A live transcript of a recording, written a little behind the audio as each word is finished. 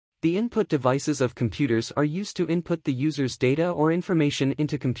The input devices of computers are used to input the user's data or information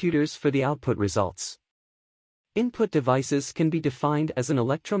into computers for the output results. Input devices can be defined as an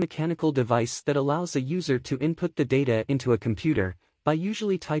electromechanical device that allows a user to input the data into a computer, by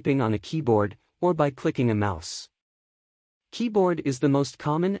usually typing on a keyboard, or by clicking a mouse. Keyboard is the most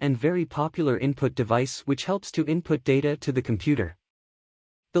common and very popular input device which helps to input data to the computer.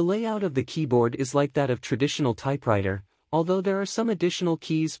 The layout of the keyboard is like that of traditional typewriter, although there are some additional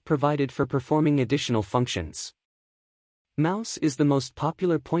keys provided for performing additional functions. Mouse is the most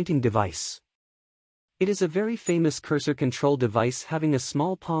popular pointing device. It is a very famous cursor control device having a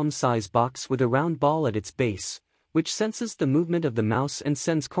small palm-size box with a round ball at its base, which senses the movement of the mouse and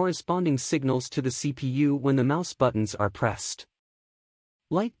sends corresponding signals to the CPU when the mouse buttons are pressed.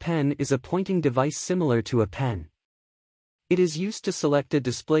 Light pen is a pointing device similar to a pen. It is used to select a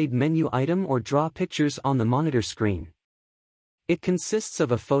displayed menu item or draw pictures on the monitor screen. It consists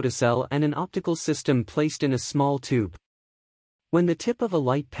of a photocell and an optical system placed in a small tube. When the tip of a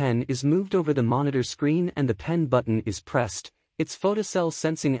light pen is moved over the monitor screen and the pen button is pressed, its photocell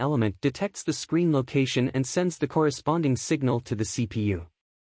sensing element detects the screen location and sends the corresponding signal to the CPU.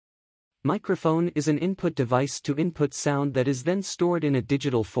 Microphone is an input device to input sound that is then stored in a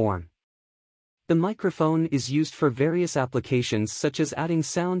digital form. The microphone is used for various applications such as adding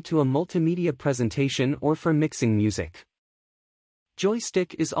sound to a multimedia presentation or for mixing music.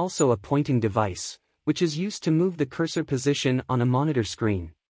 Joystick is also a pointing device, which is used to move the cursor position on a monitor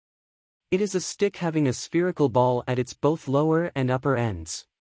screen. It is a stick having a spherical ball at its both lower and upper ends.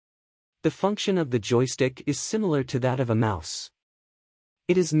 The function of the joystick is similar to that of a mouse.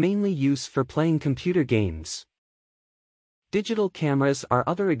 It is mainly used for playing computer games. Digital cameras are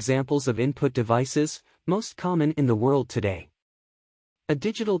other examples of input devices, most common in the world today. A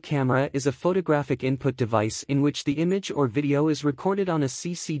digital camera is a photographic input device in which the image or video is recorded on a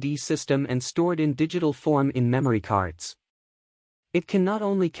CCD system and stored in digital form in memory cards. It can not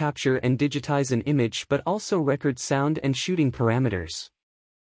only capture and digitize an image but also record sound and shooting parameters.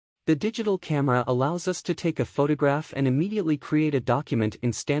 The digital camera allows us to take a photograph and immediately create a document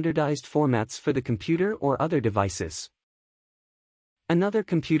in standardized formats for the computer or other devices. Another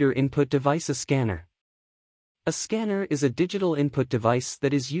computer input device, a scanner. A scanner is a digital input device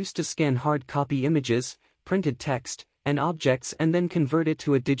that is used to scan hard copy images, printed text, and objects and then convert it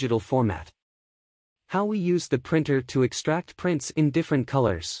to a digital format. How we use the printer to extract prints in different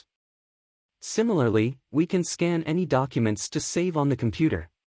colors. Similarly, we can scan any documents to save on the computer.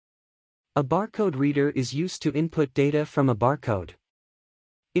 A barcode reader is used to input data from a barcode.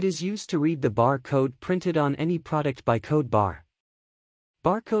 It is used to read the barcode printed on any product by code bar.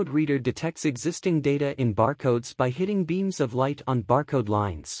 Barcode reader detects existing data in barcodes by hitting beams of light on barcode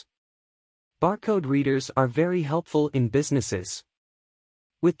lines. Barcode readers are very helpful in businesses.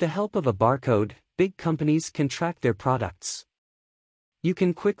 With the help of a barcode, big companies can track their products. You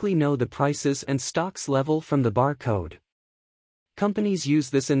can quickly know the prices and stocks level from the barcode. Companies use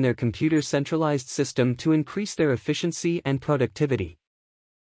this in their computer centralized system to increase their efficiency and productivity.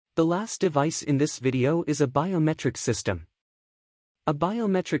 The last device in this video is a biometric system. A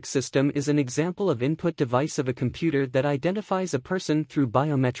biometric system is an example of input device of a computer that identifies a person through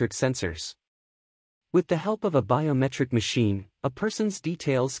biometric sensors. With the help of a biometric machine, a person's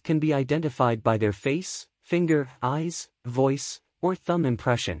details can be identified by their face, finger, eyes, voice, or thumb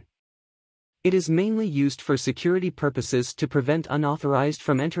impression. It is mainly used for security purposes to prevent unauthorized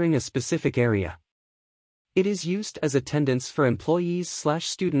from entering a specific area. It is used as attendance for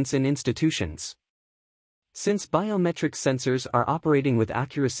employees/students in institutions. Since biometric sensors are operating with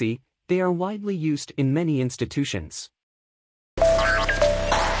accuracy, they are widely used in many institutions.